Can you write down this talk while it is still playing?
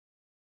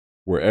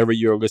Wherever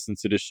you're listening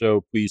to the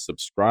show, please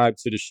subscribe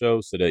to the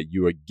show so that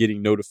you are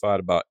getting notified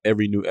about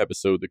every new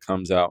episode that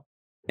comes out,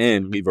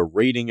 and leave a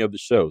rating of the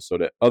show so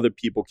that other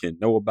people can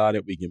know about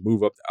it. We can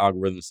move up the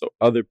algorithm so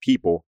other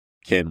people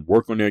can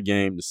work on their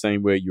game the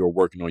same way you're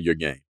working on your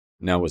game.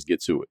 Now let's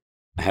get to it.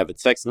 I have a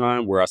text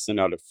line where I send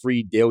out a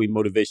free daily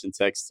motivation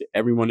text to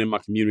everyone in my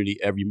community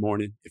every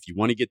morning. If you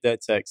want to get that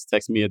text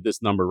me at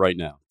this number right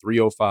now,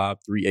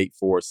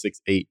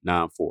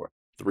 305-384-6894.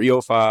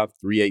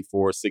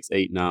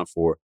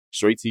 305-384-6894.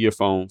 Straight to your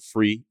phone,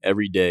 free,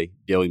 every day,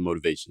 daily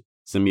motivation.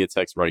 Send me a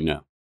text right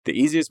now. The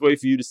easiest way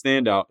for you to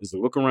stand out is to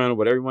look around at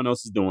what everyone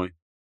else is doing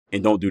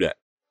and don't do that.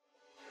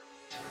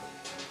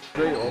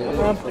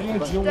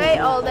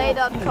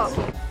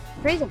 DreAllDay.com.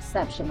 Pretty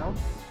exceptional.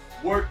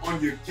 Work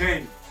on your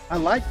game. I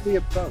like the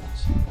approach.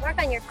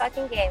 Work on your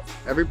fucking game.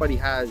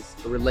 Everybody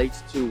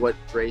relates to what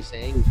Dre's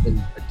saying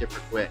in a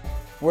different way.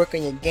 Work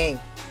on your game.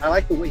 I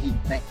like the way he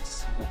thinks.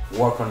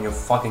 Work on your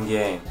fucking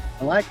game.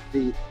 I like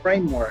the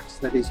frameworks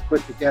that he's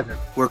put together.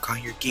 Work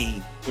on your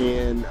game.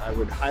 And I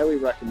would highly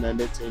recommend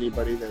it to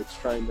anybody that's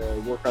trying to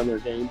work on their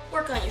game.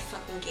 Work on your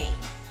fucking game.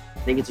 I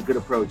think it's a good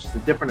approach. It's a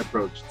different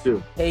approach,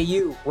 too. Hey,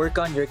 you, work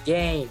on your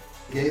game.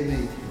 Gave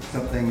me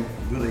something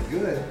really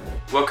good.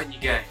 Work on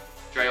your game.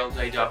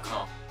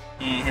 DreAllDay.com.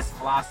 And his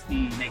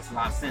philosophy makes a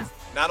lot of sense.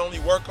 Not only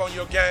work on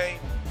your game,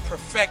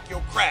 perfect your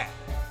craft.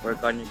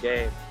 Work on your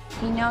game.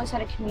 He knows how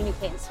to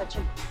communicate in such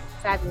a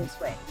fabulous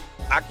way.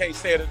 I can't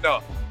say it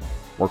enough.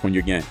 Work on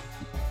your game.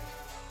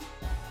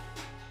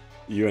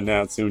 You are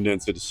now tuned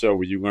into the show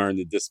where you learn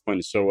the discipline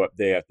to show up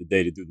day after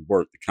day to do the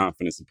work, the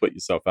confidence to put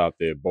yourself out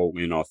there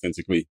boldly and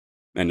authentically,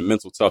 and the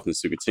mental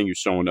toughness to continue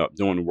showing up,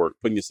 doing the work,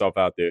 putting yourself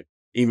out there,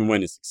 even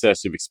when the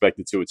success you've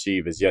expected to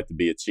achieve is yet to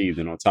be achieved.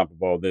 And on top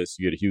of all this,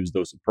 you get a huge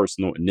dose of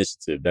personal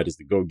initiative. That is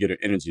the go-getter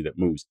energy that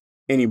moves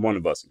any one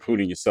of us,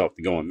 including yourself,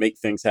 to go and make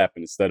things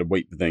happen instead of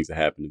wait for things to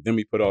happen. And then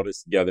we put all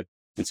this together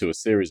into a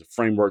series of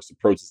frameworks,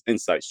 approaches,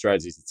 insights,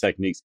 strategies, and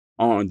techniques,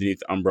 all underneath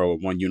the umbrella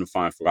of one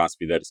unifying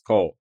philosophy that is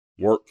called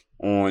Work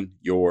on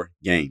Your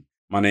Game.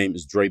 My name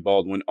is Dre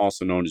Baldwin,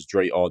 also known as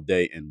Dre All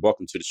Day, and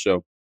welcome to the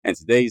show. And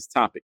today's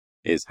topic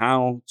is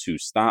how to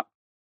stop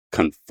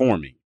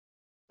conforming.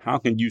 How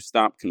can you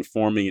stop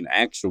conforming and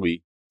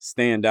actually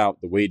stand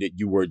out the way that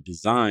you were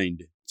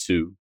designed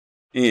to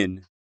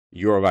in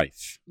your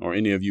life? Or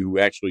any of you who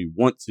actually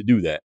want to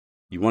do that,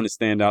 you want to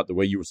stand out the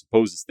way you were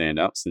supposed to stand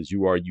out, since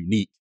you are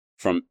unique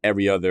from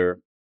every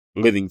other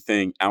living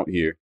thing out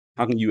here.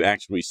 How can you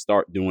actually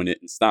start doing it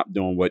and stop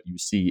doing what you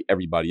see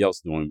everybody else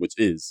doing, which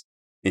is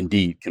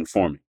indeed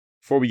conforming?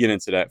 Before we get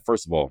into that,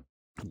 first of all,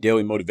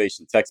 daily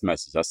motivation text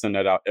message. I send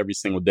that out every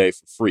single day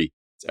for free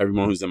to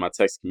everyone who's in my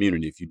text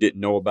community. If you didn't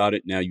know about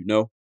it, now you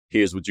know.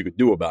 Here's what you could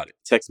do about it.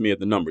 Text me at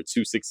the number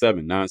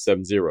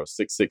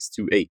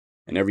 267-970-6628.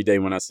 And every day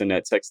when I send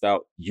that text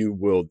out, you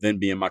will then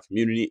be in my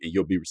community and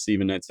you'll be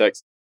receiving that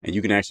text. And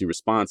you can actually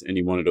respond to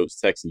any one of those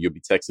texts and you'll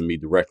be texting me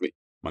directly.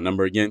 My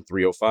number again,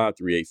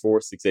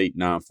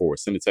 305-384-6894.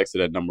 Send a text to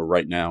that number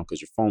right now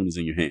because your phone is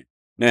in your hand.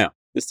 Now,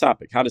 this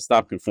topic, how to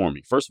stop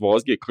conforming. First of all,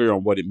 let's get clear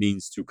on what it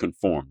means to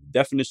conform. The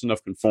definition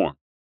of conform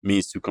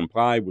means to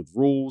comply with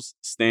rules,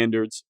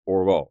 standards,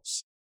 or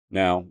laws.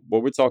 Now,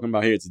 what we're talking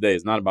about here today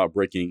is not about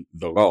breaking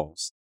the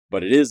laws,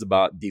 but it is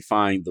about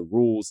defying the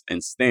rules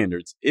and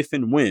standards if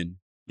and when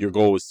your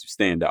goal is to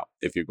stand out.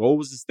 If your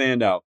goal is to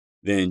stand out,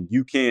 then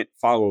you can't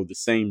follow the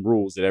same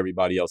rules that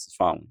everybody else is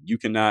following. You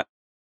cannot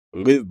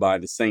live by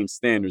the same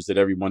standards that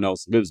everyone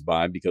else lives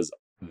by, because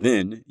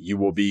then you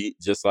will be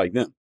just like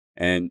them.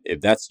 And if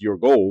that's your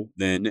goal,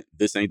 then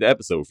this ain't the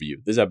episode for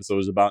you. This episode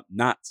is about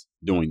not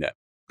doing that.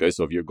 Okay,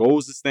 so if your goal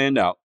is to stand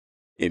out,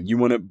 if you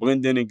want to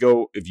blend in and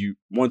go, if you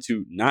want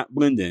to not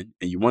blend in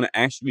and you want to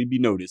actually be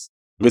noticed,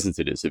 listen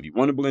to this. If you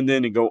want to blend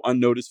in and go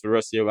unnoticed for the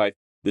rest of your life,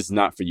 this is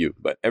not for you.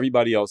 But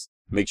everybody else,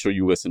 make sure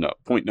you listen up.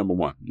 Point number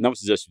one. And I would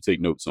suggest you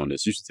take notes on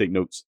this. You should take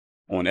notes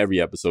on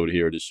every episode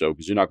here of this show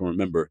because you're not going to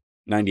remember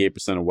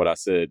 98% of what I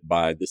said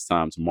by this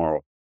time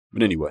tomorrow.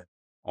 But anyway,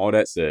 all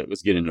that said,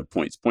 let's get into the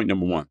points. Point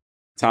number one.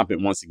 Topic,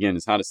 once again,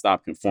 is how to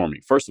stop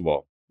conforming. First of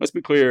all, let's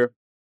be clear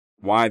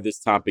why this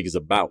topic is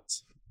about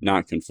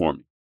not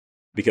conforming.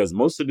 Because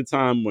most of the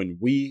time when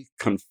we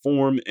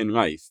conform in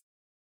life,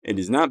 it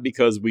is not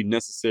because we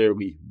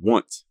necessarily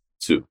want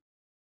to.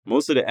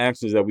 Most of the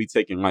actions that we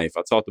take in life,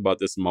 I talked about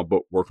this in my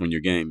book, Work on Your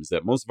Game, is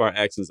that most of our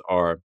actions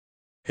are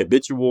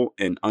habitual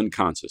and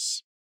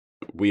unconscious.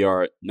 We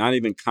are not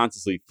even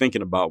consciously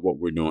thinking about what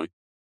we're doing.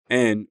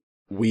 And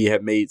we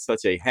have made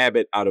such a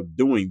habit out of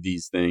doing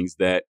these things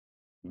that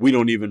we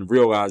don't even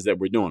realize that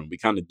we're doing them. We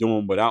kind of do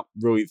them without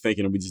really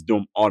thinking, and we just do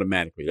them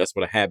automatically. That's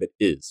what a habit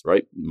is,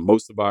 right?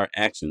 Most of our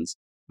actions,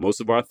 most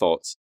of our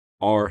thoughts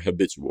are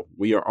habitual.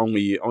 We are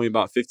only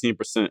about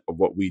 15% of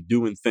what we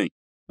do and think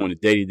on a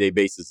day-to-day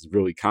basis is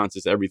really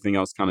conscious. Everything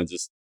else kind of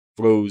just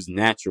flows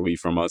naturally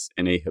from us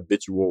in a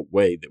habitual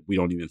way that we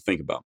don't even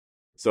think about.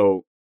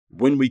 So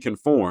when we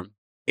conform,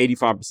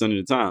 85% of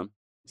the time,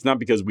 it's not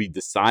because we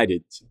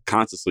decided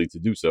consciously to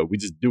do so. We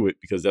just do it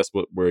because that's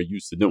what we're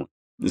used to doing.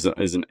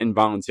 It's an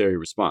involuntary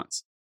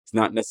response. It's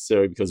not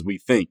necessarily because we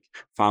think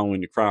following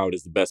the crowd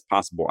is the best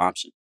possible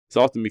option. It's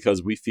often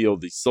because we feel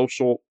the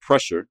social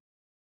pressure,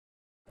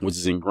 which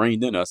is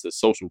ingrained in us as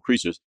social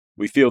creatures.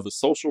 We feel the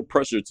social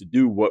pressure to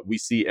do what we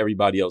see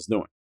everybody else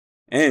doing.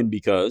 And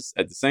because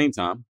at the same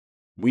time,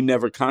 we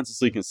never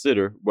consciously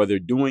consider whether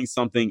doing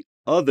something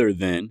other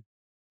than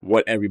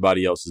what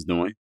everybody else is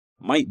doing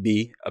might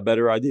be a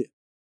better idea.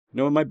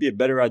 It might be a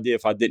better idea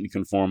if I didn't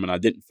conform and I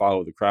didn't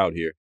follow the crowd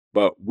here,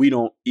 but we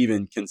don't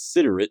even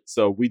consider it.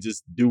 So we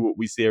just do what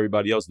we see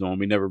everybody else doing.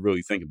 We never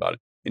really think about it.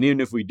 And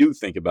even if we do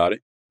think about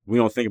it, we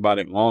don't think about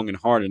it long and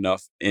hard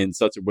enough in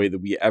such a way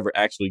that we ever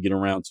actually get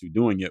around to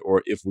doing it.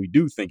 Or if we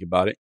do think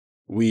about it,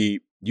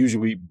 we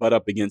usually butt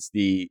up against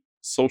the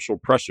social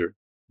pressure,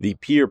 the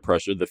peer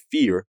pressure, the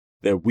fear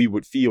that we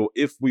would feel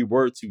if we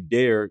were to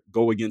dare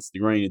go against the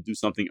grain and do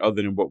something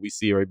other than what we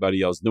see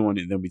everybody else doing.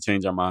 And then we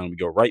change our mind and we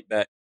go right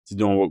back to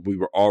doing what we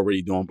were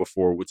already doing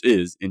before, which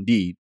is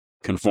indeed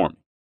conforming.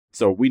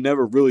 So we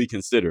never really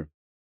consider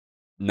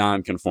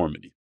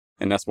non-conformity.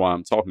 And that's why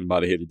I'm talking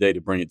about it here today,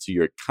 to bring it to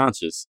your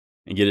conscious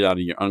and get it out of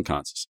your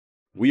unconscious.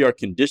 We are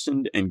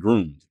conditioned and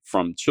groomed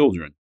from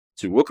children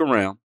to look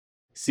around,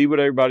 see what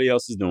everybody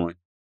else is doing,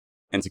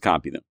 and to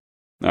copy them.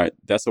 All right,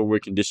 that's what we're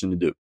conditioned to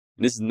do.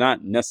 And this is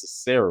not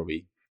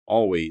necessarily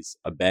always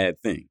a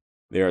bad thing.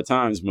 There are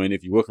times when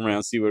if you look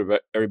around, see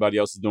what everybody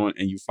else is doing,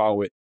 and you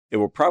follow it, it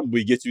will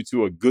probably get you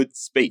to a good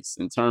space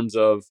in terms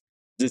of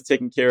just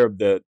taking care of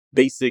the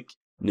basic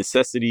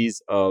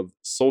necessities of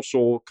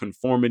social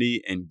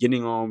conformity and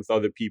getting on with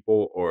other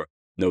people, or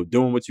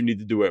doing what you need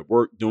to do at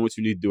work, doing what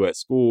you need to do at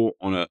school,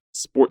 on a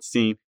sports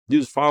team. You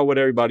just follow what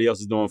everybody else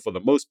is doing. For the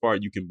most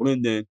part, you can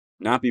blend in,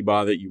 not be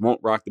bothered. You won't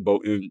rock the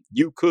boat. And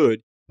you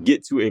could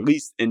get to at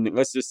least,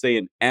 let's just say,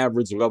 an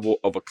average level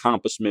of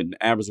accomplishment, an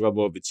average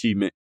level of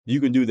achievement. You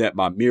can do that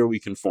by merely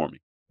conforming.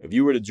 If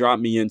you were to drop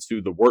me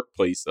into the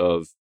workplace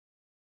of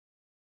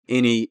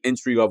any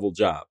entry-level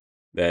job,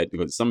 that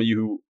because some of you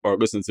who are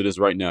listening to this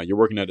right now, you're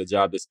working at a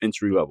job that's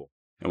entry-level.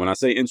 And when I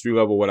say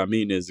entry-level, what I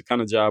mean is the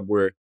kind of job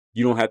where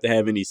you don't have to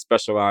have any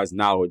specialized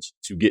knowledge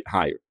to get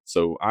hired.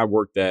 So I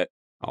worked at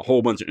a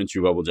whole bunch of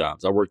entry-level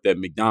jobs. I worked at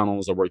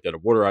McDonald's. I worked at a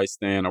water ice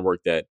stand. I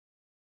worked at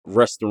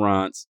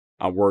restaurants.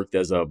 I worked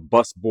as a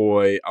bus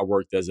boy. I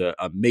worked as a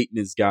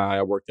maintenance guy.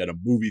 I worked at a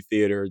movie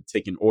theater,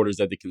 taking orders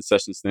at the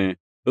concession stand.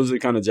 Those are the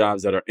kind of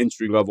jobs that are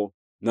entry-level.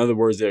 In other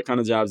words, they're kind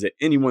of jobs that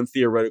anyone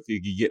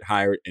theoretically could get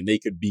hired and they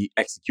could be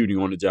executing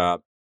on the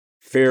job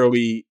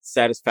fairly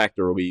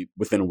satisfactorily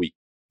within a week.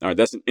 All right,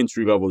 that's an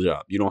entry-level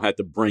job. You don't have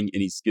to bring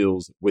any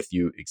skills with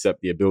you except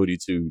the ability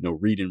to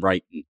read and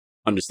write and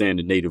understand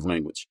the native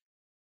language.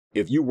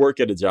 If you work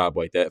at a job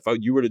like that, if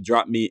you were to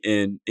drop me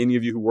in, any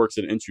of you who works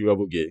at an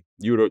entry-level gig,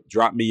 you were to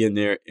drop me in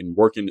there and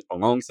working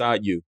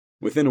alongside you,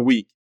 within a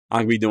week,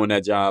 I'd be doing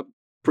that job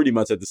pretty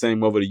much at the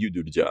same level that you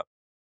do the job.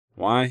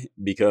 Why?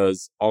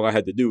 Because all I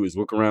had to do is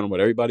look around at what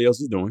everybody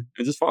else is doing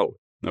and just follow it.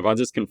 Now, if I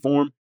just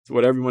conform to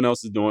what everyone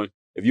else is doing,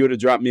 if you were to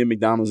drop me in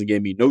McDonald's and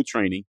gave me no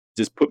training,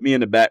 just put me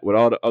in the back with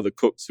all the other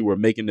cooks who were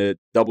making the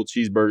double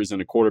cheeseburgers and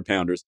the quarter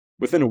pounders,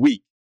 within a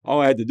week, all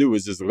I had to do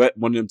was just let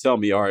one of them tell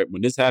me, all right,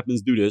 when this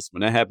happens, do this.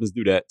 When that happens,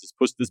 do that. Just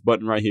push this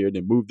button right here,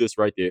 then move this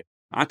right there.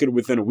 I could,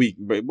 within a week,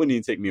 but it wouldn't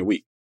even take me a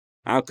week.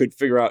 I could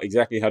figure out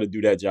exactly how to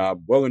do that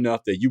job well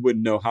enough that you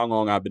wouldn't know how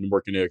long I've been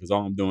working there, because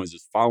all I'm doing is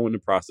just following the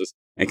process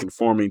and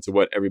conforming to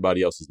what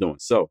everybody else is doing.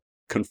 So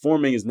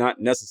conforming is not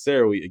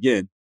necessarily,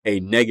 again, a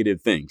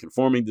negative thing.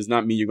 Conforming does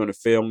not mean you're going to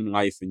fail in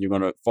life and you're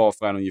going to fall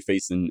flat on your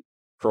face and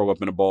curl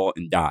up in a ball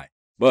and die.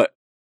 But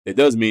it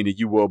does mean that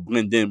you will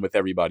blend in with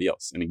everybody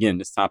else. And again,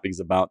 this topic is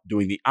about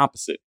doing the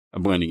opposite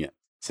of blending in.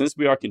 Since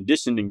we are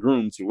conditioned and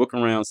groomed to look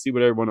around, see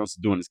what everyone else is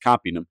doing, is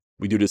copying them.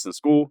 We do this in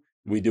school.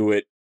 We do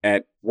it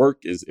at work,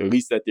 is at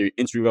least at the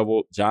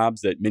entry-level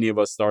jobs that many of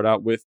us start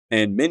out with.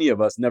 And many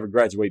of us never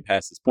graduate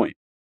past this point.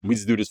 We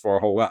just do this for our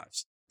whole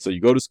lives. So you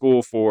go to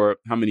school for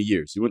how many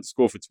years? You went to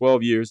school for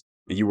 12 years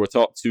and you were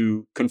taught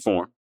to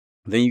conform.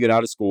 Then you get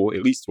out of school,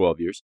 at least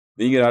 12 years.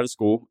 Then you get out of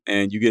school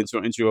and you get into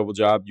an entry-level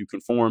job. You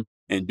conform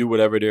and do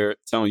whatever they're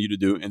telling you to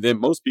do. And then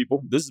most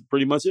people, this is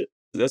pretty much it.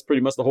 That's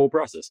pretty much the whole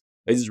process.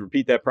 They just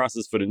repeat that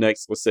process for the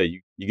next, let's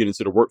say you get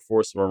into the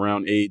workforce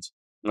around age,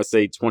 let's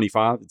say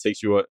 25. It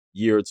takes you a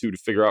year or two to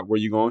figure out where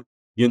you're going.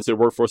 You get into the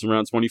workforce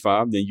around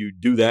 25. Then you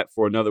do that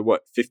for another,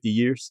 50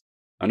 years?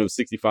 I know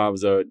 65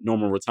 is a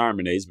normal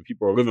retirement age, but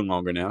people are living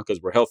longer now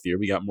because we're healthier.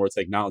 We got more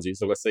technology.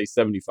 So let's say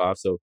 75.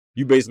 So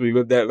you basically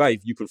live that life.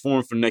 You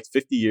conform for the next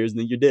 50 years and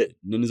then you're dead.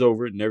 And then it's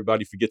over and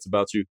everybody forgets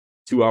about you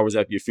 2 hours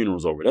after your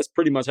funeral's over. That's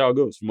pretty much how it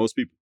goes for most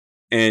people.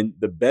 And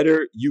the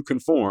better you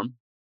conform,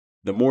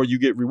 the more you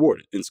get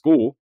rewarded. In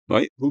school,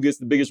 right? Who gets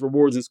the biggest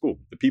rewards in school?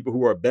 The people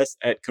who are best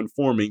at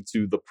conforming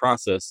to the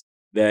process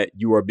that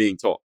you are being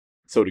taught.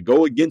 So to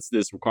go against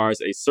this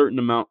requires a certain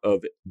amount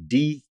of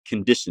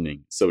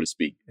deconditioning, so to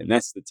speak. And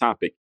that's the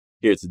topic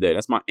here today.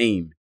 That's my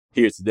aim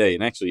here today,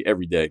 and actually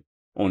every day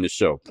on this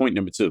show. Point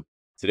number 2.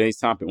 Today's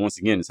topic, once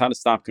again, is how to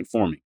stop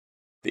conforming.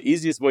 The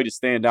easiest way to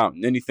stand out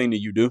in anything that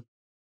you do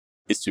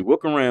is to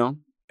look around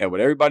at what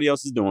everybody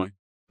else is doing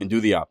and do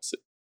the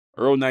opposite.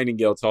 Earl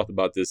Nightingale talked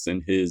about this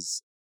in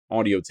his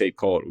audio tape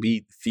called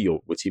Lead the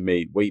Field, which he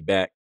made way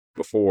back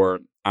before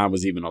I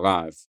was even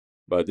alive.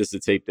 But this is a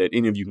tape that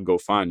any of you can go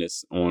find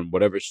this on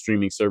whatever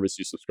streaming service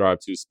you subscribe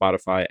to,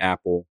 Spotify,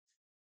 Apple,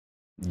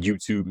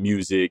 YouTube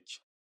Music,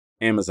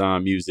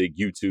 Amazon Music,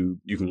 YouTube.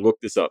 You can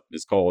look this up.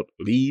 It's called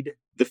Lead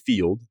the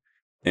Field.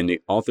 And the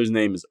author's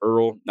name is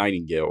Earl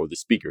Nightingale, or the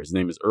speaker. His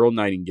name is Earl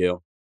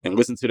Nightingale. And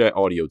listen to that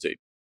audio tape.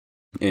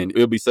 And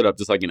it'll be set up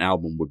just like an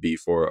album would be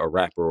for a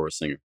rapper or a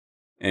singer.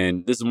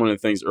 And this is one of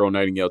the things Earl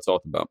Nightingale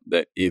talked about,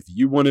 that if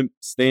you want to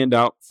stand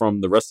out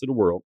from the rest of the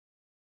world,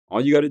 all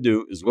you got to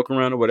do is look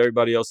around at what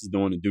everybody else is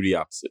doing and do the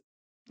opposite,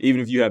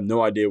 even if you have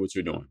no idea what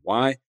you're doing.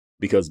 Why?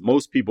 Because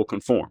most people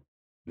conform.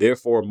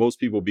 Therefore, most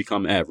people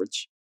become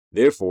average.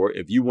 Therefore,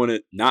 if you want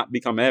to not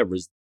become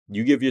average,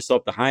 you give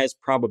yourself the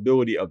highest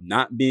probability of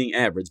not being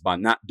average by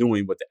not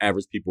doing what the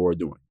average people are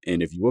doing.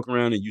 And if you look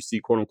around and you see,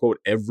 quote unquote,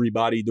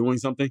 everybody doing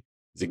something,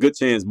 there's a good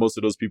chance most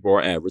of those people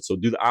are average. So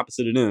do the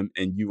opposite of them,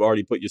 and you've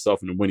already put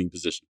yourself in a winning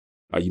position.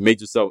 You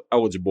made yourself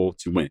eligible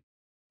to win.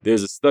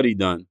 There's a study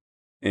done,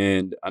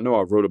 and I know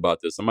I wrote about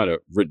this. I might have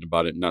written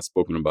about it and not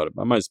spoken about it,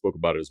 but I might have spoken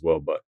about it as well.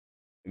 But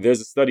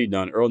there's a study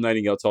done. Earl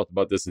Nightingale talked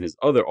about this in his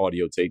other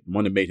audio tape, the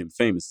one that made him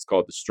famous. It's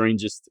called The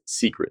Strangest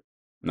Secret.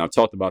 And I've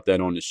talked about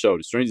that on the show.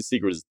 The Strangest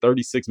Secret is a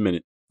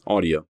 36-minute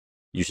audio.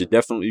 You should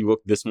definitely look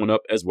this one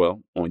up as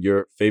well on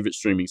your favorite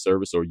streaming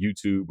service or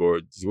YouTube,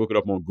 or just look it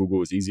up on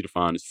Google. It's easy to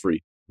find. It's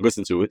free.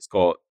 Listen to it. It's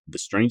called The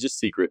Strangest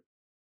Secret.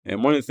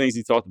 And one of the things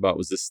he talked about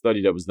was this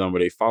study that was done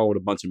where they followed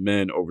a bunch of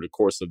men over the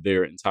course of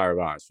their entire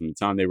lives, from the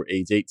time they were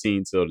age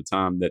 18 till the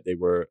time that they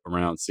were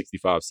around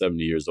 65,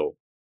 70 years old.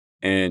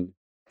 And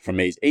from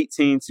age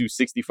 18 to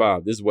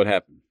 65, this is what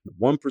happened.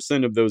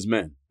 1% of those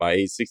men by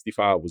age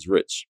 65 was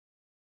rich.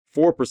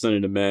 4%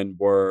 of the men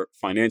were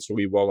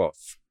financially well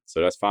off. So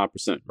that's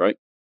 5%, right?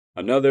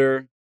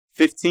 Another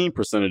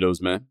 15% of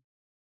those men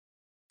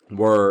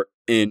were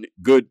in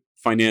good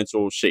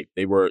financial shape.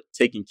 They were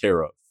taken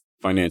care of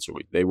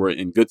financially. They were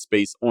in good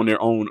space on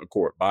their own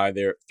accord,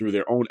 through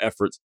their own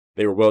efforts.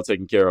 They were well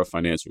taken care of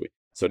financially.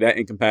 So that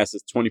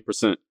encompasses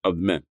 20% of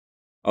the men.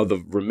 Of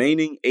the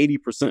remaining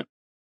 80%,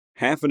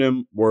 half of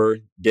them were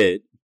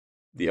dead.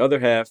 The other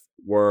half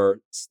were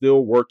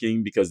still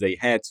working because they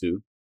had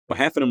to, but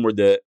half of them were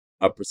dead.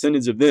 A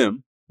percentage of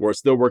them were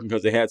still working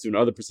because they had to, and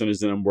other percentage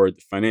of them were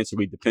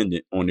financially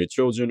dependent on their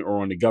children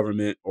or on the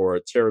government or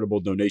charitable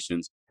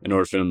donations in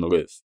order for them to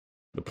live.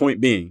 The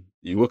point being,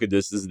 you look at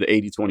this is the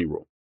 80-20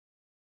 rule.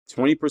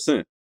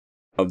 20%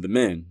 of the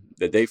men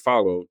that they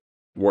followed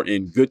were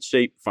in good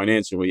shape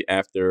financially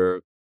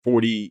after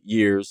 40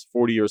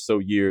 or so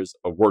years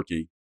of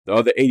working. The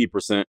other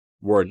 80%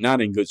 were not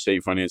in good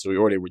shape financially,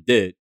 or they were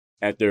dead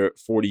after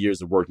 40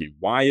 years of working.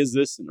 Why is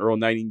this? And Earl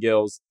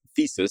Nightingale's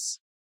thesis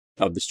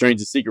of The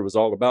Strangest Secret was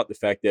all about the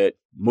fact that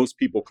most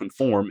people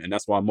conform, and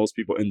that's why most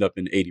people end up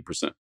in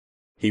 80%.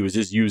 He was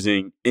just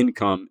using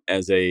income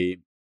as a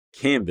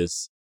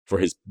canvas for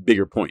his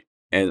bigger point.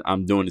 And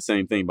I'm doing the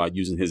same thing by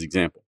using his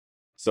example.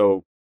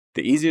 So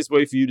the easiest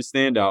way for you to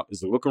stand out is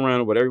to look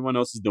around at what everyone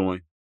else is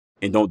doing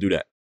and don't do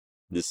that.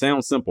 This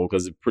sounds simple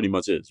because it pretty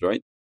much is,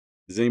 right?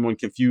 Is anyone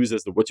confused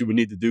as to what you would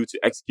need to do to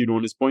execute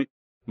on this point?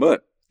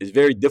 But it's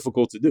very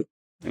difficult to do.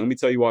 And let me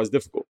tell you why it's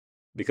difficult.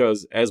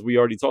 Because as we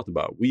already talked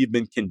about, we've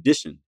been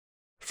conditioned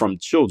from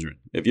children.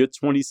 If you're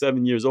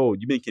 27 years old,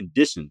 you've been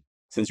conditioned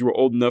since you were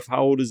old enough.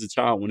 How old is a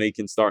child when they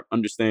can start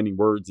understanding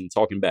words and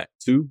talking back?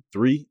 2,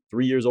 3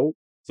 years old?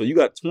 So you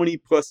got 20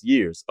 plus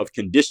years of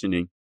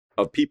conditioning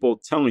of people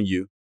telling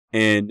you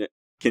and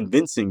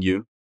convincing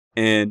you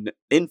and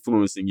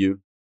influencing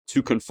you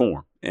to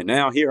conform. And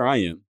now here I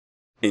am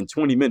in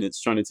 20 minutes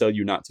trying to tell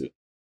you not to.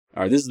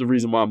 All right, this is the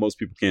reason why most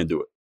people can't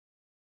do it.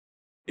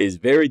 It's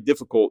very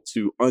difficult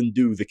to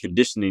undo the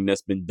conditioning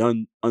that's been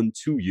done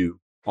unto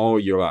you all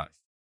of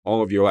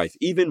your life,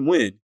 even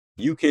when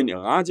you can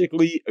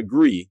logically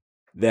agree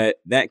that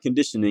that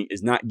conditioning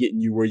is not getting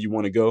you where you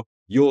want to go.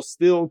 You'll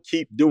still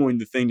keep doing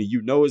the thing that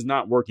you know is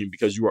not working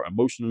because you are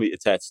emotionally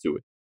attached to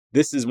it.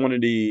 This is one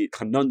of the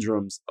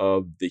conundrums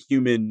of the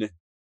human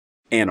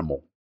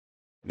animal,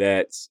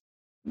 that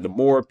the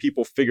more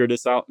people figure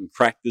this out and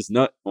crack this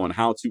nut on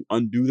how to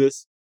undo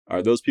this,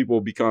 those people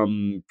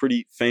become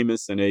pretty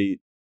famous and they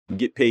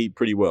get paid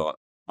pretty well.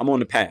 I'm on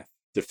the path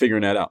to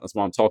figuring that out. That's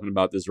why I'm talking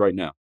about this right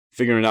now.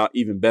 Figuring it out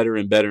even better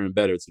and better and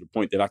better to the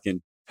point that I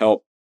can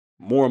help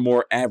more and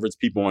more average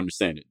people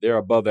understand it. There are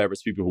above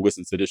average people who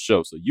listen to this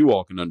show, so you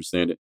all can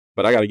understand it.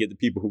 But I got to get the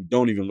people who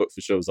don't even look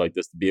for shows like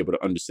this to be able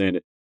to understand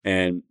it.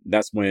 And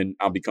that's when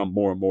I'll become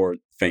more and more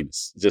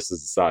famous, just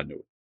as a side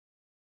note.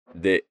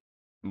 The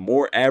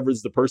more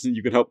average the person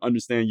you can help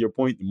understand your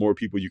point, the more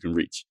people you can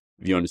reach,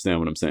 if you understand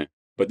what I'm saying.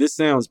 But this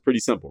sounds pretty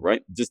simple,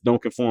 right? Just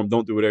don't conform.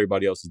 Don't do what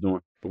everybody else is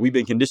doing. But we've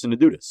been conditioned to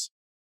do this.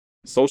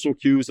 Social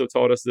cues have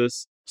taught us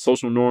this.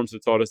 Social norms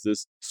have taught us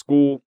this.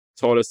 School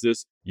taught us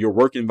this. Your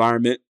work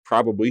environment,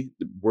 probably,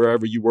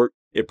 wherever you work,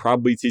 it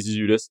probably teaches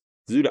you this.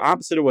 To do the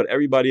opposite of what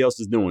everybody else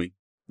is doing.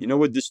 You know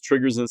what this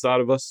triggers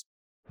inside of us?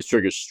 It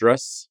triggers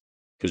stress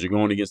because you're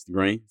going against the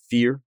grain,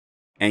 fear,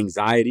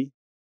 anxiety,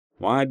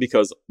 Why?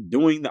 Because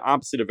doing the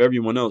opposite of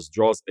everyone else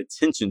draws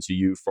attention to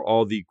you for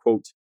all the,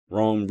 quote,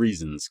 wrong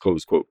reasons,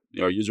 close quote.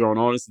 You're drawing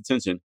all this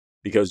attention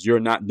because you're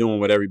not doing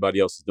what everybody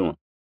else is doing.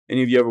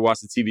 Any of you ever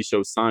watched the TV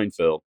show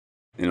Seinfeld?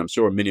 And I'm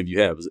sure many of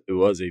you have. It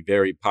was a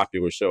very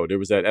popular show. There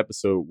was that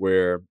episode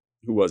where,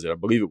 who was it? I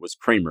believe it was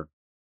Kramer.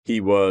 He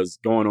was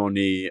going on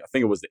I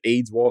think it was the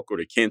AIDS walk or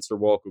the cancer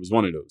walk. It was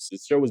one of those. The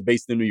show was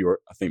based in New York.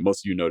 I think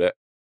most of you know that.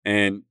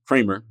 And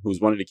Kramer, who's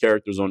one of the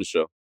characters on the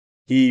show,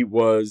 he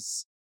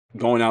was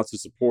going out to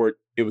support.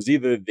 It was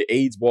either the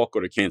AIDS walk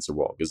or the cancer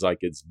walk. It's like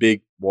it's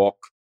big walk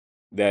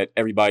that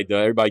everybody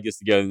does. Everybody gets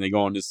together and they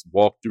go on this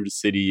walk through the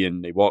city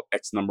and they walk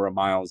X number of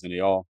miles and they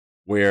all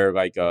wear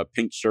like a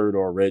pink shirt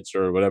or a red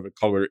shirt or whatever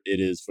color it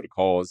is for the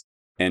cause.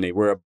 And they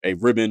wear a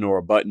ribbon or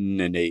a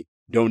button and they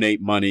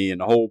donate money. And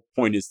the whole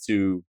point is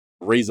to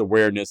raise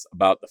awareness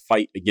about the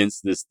fight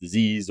against this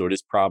disease or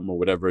this problem or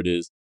whatever it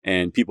is.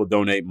 And people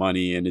donate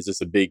money and it's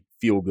just a big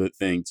feel good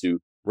thing to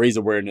raise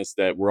awareness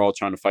that we're all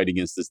trying to fight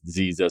against this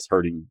disease that's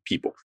hurting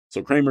people.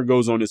 So Kramer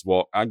goes on this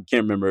walk. I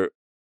can't remember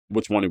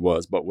which one it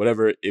was, but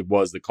whatever it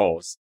was, the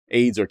cause,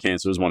 AIDS or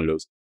cancer is one of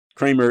those.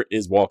 Kramer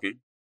is walking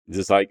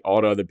just like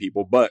all the other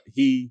people, but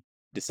he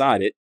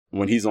decided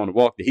when he's on the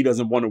walk that he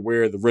doesn't want to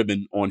wear the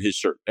ribbon on his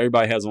shirt.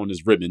 Everybody has on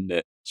this ribbon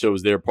that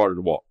shows they're part of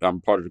the walk.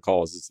 I'm part of the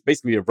cause. It's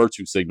basically a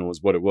virtue signal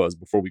is what it was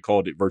before we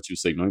called it virtue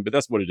signaling, but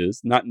that's what it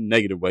is. Not in a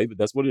negative way, but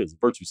that's what it is,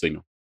 virtue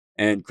signal.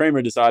 And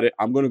Kramer decided,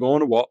 I'm going to go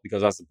on a walk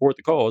because I support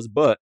the cause,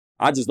 but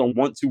I just don't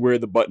want to wear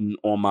the button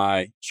on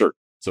my shirt.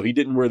 So he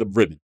didn't wear the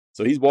ribbon.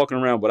 So he's walking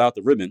around without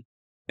the ribbon.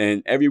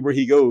 And everywhere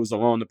he goes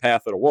along the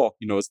path of the walk,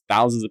 it's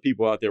thousands of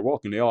people out there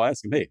walking. They all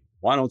ask him, hey,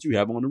 why don't you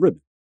have on the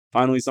ribbon?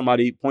 Finally,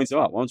 somebody points him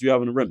out, why don't you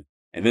have on the ribbon?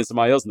 And then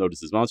somebody else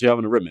notices, why don't you have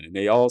on the ribbon? And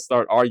they all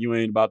start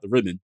arguing about the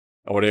ribbon,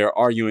 or they're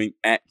arguing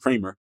at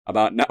Kramer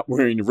about not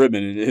wearing the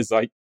ribbon. And it's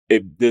like,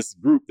 if this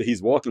group that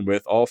he's walking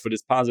with, all for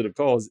this positive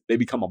cause, they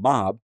become a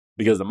mob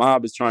because the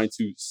mob is trying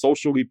to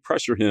socially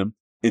pressure him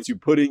into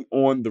putting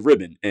on the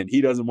ribbon. And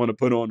he doesn't want to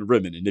put on the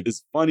ribbon. And it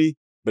is funny,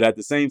 but at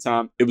the same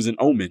time, it was an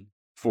omen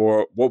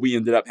for what we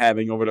ended up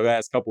having over the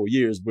last couple of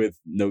years with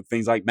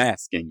things like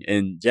masking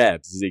and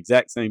jabs. It's the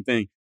exact same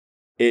thing.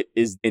 It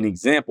is an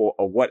example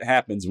of what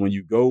happens when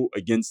you go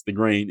against the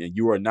grain and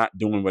you are not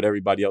doing what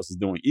everybody else is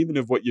doing, even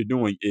if what you're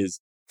doing is,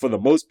 for the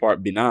most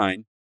part,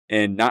 benign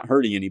and not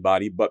hurting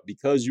anybody. But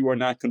because you are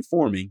not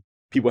conforming,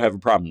 people have a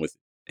problem with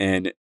it.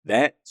 And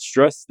that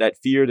stress, that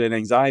fear, that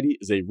anxiety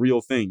is a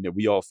real thing that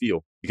we all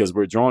feel because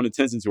we're drawing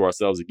attention to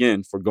ourselves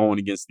again for going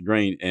against the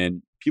grain.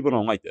 And people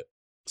don't like that.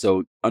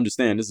 So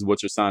understand this is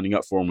what you're signing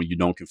up for when you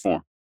don't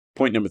conform.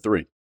 Point number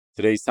 3.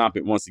 Today's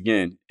topic, once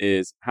again,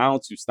 is how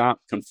to stop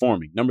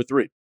conforming. Number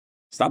 3,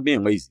 stop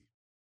being lazy.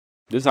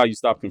 This is how you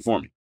stop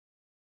conforming.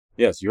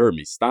 Yes, you heard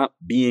me. Stop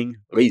being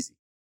lazy.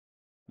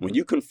 When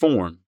you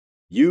conform,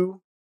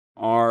 you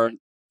are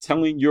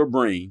telling your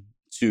brain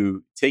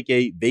to take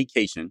a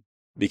vacation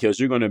because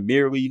you're going to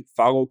merely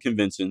follow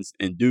conventions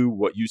and do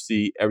what you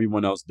see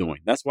everyone else doing.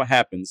 That's what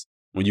happens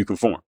when you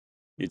conform.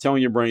 You're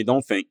telling your brain,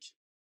 don't think.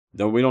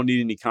 We don't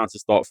need any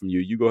conscious thought from you.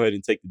 You go ahead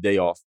and take the day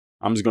off.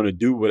 I'm just going to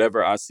do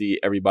whatever I see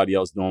everybody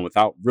else doing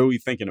without really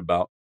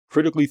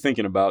critically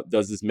thinking about,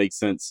 does this make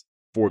sense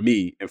for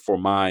me and for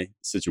my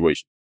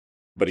situation?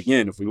 But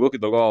again, if we look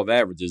at the law of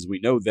averages, we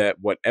know that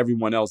what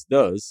everyone else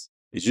does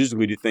is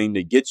usually the thing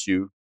that gets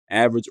you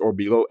average or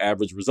below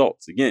average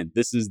results. Again,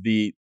 this is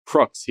the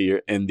crux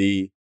here and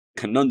the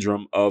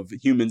conundrum of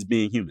humans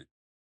being human,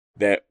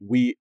 that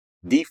we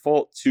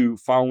default to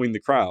following the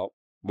crowd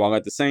while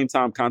at the same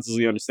time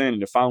consciously understanding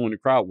that following the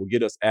crowd will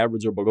get us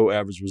average or below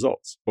average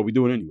results. But we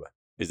do it anyway.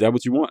 Is that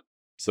what you want?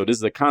 So this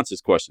is a conscious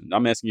question.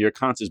 I'm asking your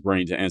conscious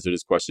brain to answer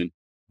this question.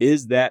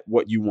 Is that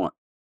what you want?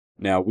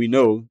 Now, we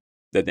know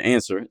that the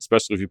answer,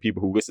 especially for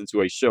people who listen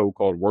to a show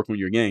called Work on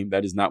Your Game,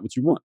 that is not what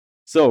you want.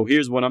 So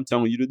here's what I'm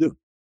telling you to do.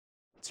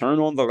 Turn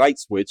on the light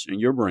switch in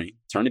your brain.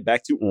 Turn it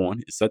back to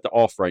on. It's set to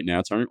off right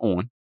now. Turn it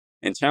on.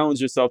 And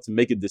challenge yourself to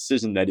make a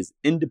decision that is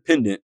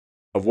independent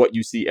of what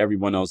you see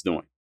everyone else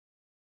doing.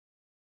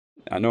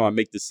 I know I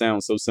make this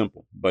sound so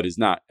simple, but it's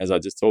not, as I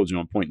just told you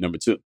on point number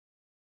 2.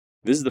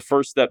 This is the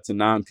first step to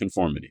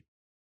nonconformity.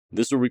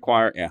 This will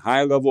require a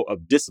high level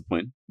of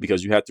discipline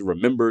because you have to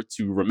remember,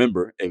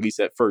 at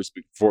least at first,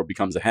 before it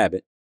becomes a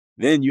habit.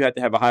 Then you have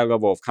to have a high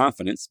level of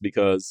confidence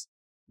because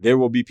there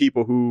will be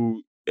people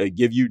who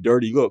give you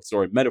dirty looks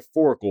or a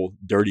metaphorical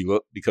dirty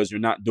look because you're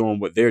not doing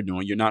what they're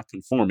doing. You're not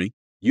conforming.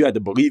 You have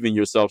to believe in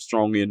yourself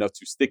strongly enough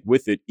to stick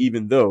with it,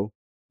 even though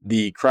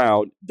the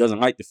crowd doesn't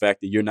like the fact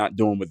that you're not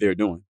doing what they're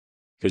doing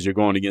because you're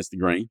going against the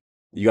grain.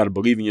 You got to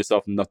believe in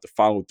yourself enough to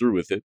follow through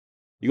with it.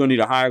 You're going to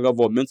need a higher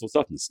level of mental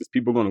toughness because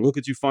people are going to look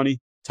at you funny,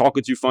 talk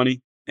at you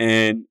funny,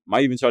 and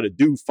might even try to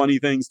do funny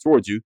things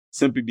towards you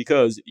simply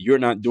because you're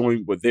not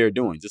doing what they're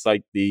doing. Just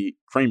like the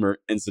Kramer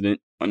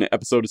incident on the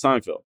episode of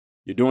Seinfeld.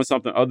 You're doing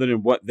something other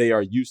than what they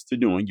are used to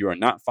doing. You are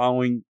not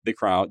following the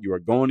crowd. You are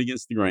going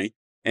against the grain.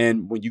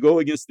 And when you go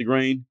against the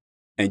grain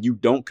and you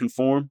don't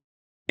conform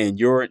and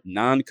your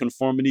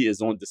non-conformity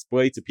is on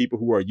display to people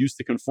who are used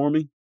to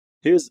conforming,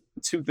 Here's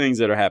two things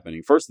that are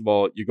happening. First of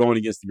all, you're going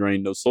against the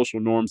grain. Those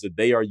social norms that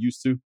they are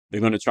used to, they're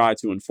going to try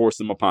to enforce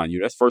them upon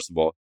you. That's first of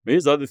all. But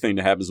here's the other thing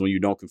that happens when you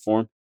don't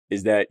conform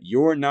is that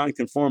your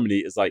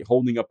nonconformity is like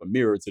holding up a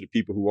mirror to the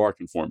people who are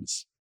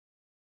conformists.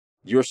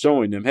 You're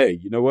showing them, hey,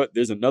 you know what?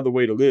 There's another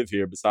way to live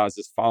here besides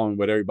just following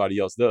what everybody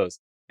else does.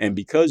 And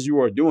because you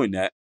are doing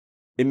that,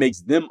 it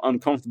makes them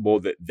uncomfortable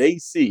that they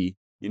see,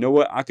 you know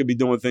what? I could be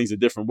doing things a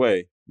different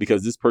way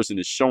because this person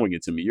is showing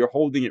it to me. You're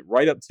holding it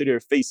right up to their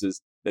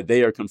faces that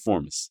they are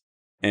conformists.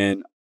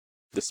 And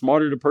the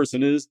smarter the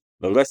person is,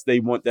 the less they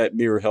want that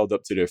mirror held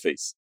up to their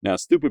face. Now, a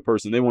stupid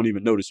person, they won't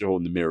even notice you're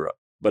holding the mirror up.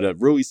 But a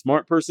really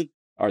smart person,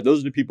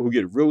 those are the people who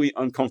get really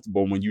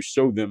uncomfortable when you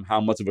show them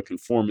how much of a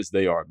conformist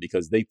they are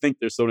because they think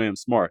they're so damn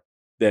smart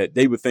that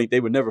they would think they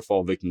would never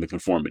fall victim to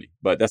conformity.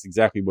 But that's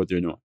exactly what they're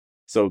doing.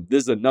 So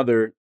this is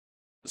another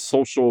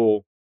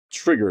social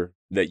trigger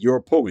that you're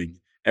pulling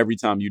every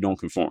time you don't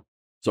conform.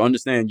 So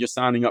understand you're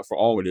signing up for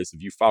all of this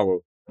if you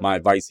follow my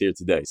advice here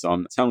today. So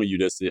I'm telling you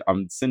this,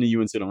 I'm sending you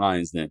into the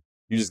lion's den.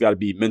 You just got to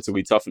be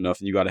mentally tough enough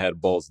and you got to have the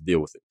balls to deal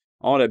with it.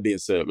 All that being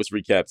said, let's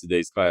recap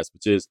today's class,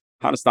 which is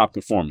how to stop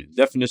conforming. The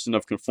definition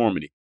of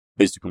conformity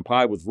is to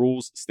comply with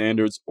rules,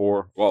 standards,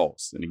 or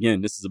laws. And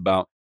again, this is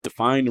about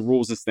defining the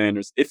rules and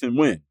standards if and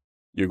when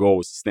your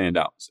goal is to stand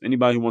out. So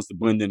anybody who wants to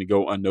blend in and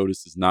go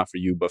unnoticed is not for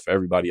you, but for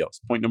everybody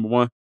else. Point number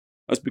one,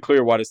 let's be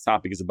clear why this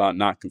topic is about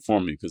not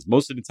conforming, because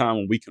most of the time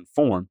when we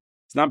conform,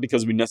 it's not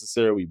because we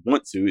necessarily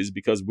want to, it's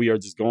because we are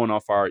just going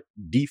off our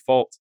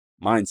default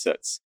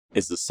mindsets.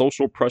 It's the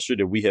social pressure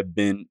that we have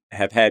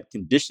had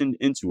conditioned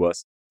into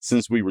us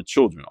since we were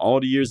children. All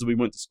the years that we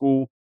went to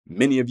school,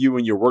 many of you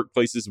in your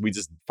workplaces, we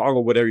just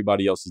follow what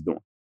everybody else is doing.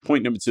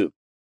 Point number two,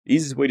 the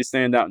easiest way to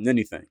stand out in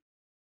anything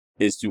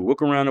is to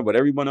look around at what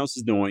everyone else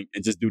is doing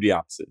and just do the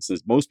opposite.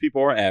 Since most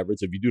people are average,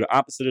 if you do the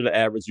opposite of the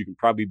average, you can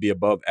probably be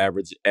above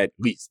average at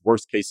least,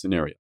 worst case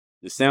scenario.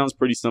 This sounds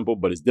pretty simple,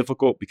 but it's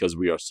difficult because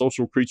we are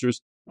social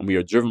creatures and we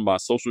are driven by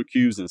social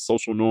cues and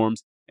social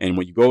norms. And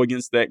when you go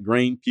against that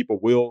grain, people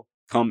will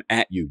come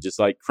at you, just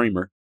like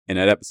Kramer in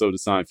that episode of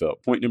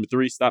Seinfeld. Point number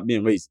three, stop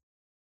being lazy.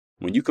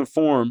 When you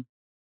conform,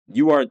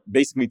 you are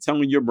basically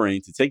telling your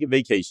brain to take a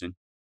vacation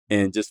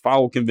and just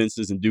follow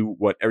conventions and do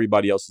what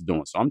everybody else is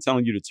doing. So I'm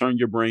telling you to turn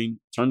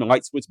the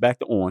light switch back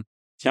to on,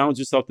 challenge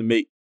yourself to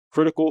make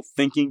critical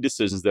thinking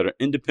decisions that are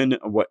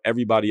independent of what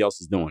everybody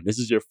else is doing. This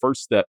is your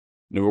first step.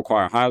 And it will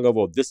require a high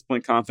level of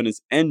discipline,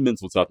 confidence, and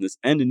mental toughness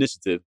and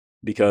initiative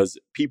because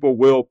people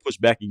will push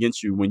back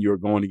against you when you're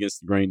going against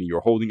the grain and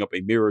you're holding up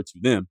a mirror to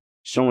them,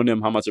 showing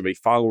them how much of a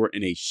follower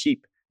and a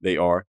sheep they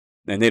are.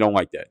 And they don't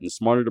like that. And the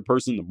smarter the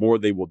person, the more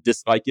they will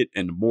dislike it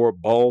and the more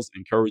balls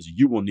and courage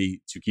you will need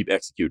to keep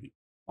executing.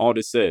 All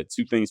this said,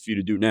 two things for you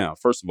to do now.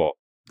 First of all,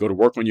 go to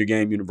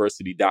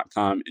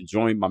workonyourgameuniversity.com and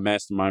join my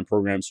mastermind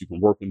program so you can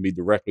work with me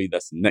directly.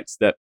 That's the next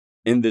step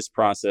in this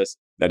process.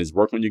 That is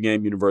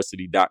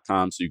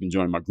workonyourgameuniversity.com so you can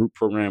join my group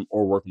program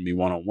or work with me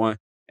one-on-one.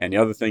 And the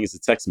other thing is to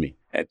text me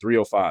at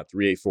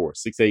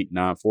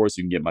 305-384-6894 so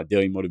you can get my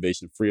daily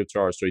motivation free of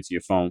charge straight to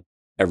your phone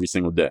every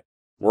single day.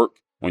 Work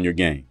on your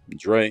game.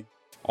 Dre,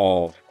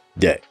 all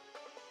day.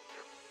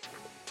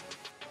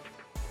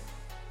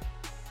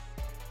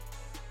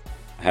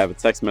 I have a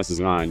text message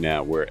line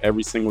now where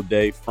every single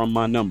day from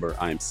my number,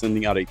 I am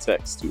sending out a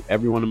text to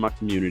everyone in my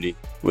community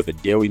with a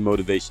daily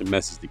motivation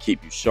message to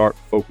keep you sharp,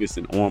 focused,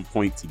 and on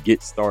point to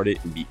get started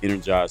and be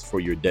energized for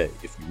your day.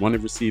 If you want to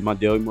receive my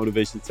daily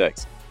motivation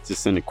text,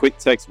 just send a quick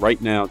text right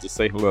now to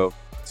say hello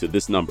to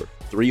this number,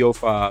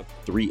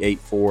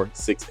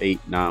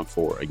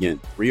 305-384-6894. Again,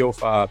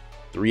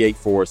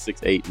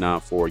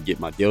 305-384-6894. Get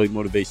my daily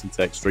motivation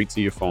text straight to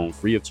your phone,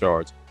 free of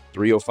charge,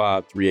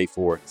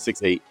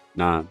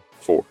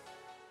 305-384-6894.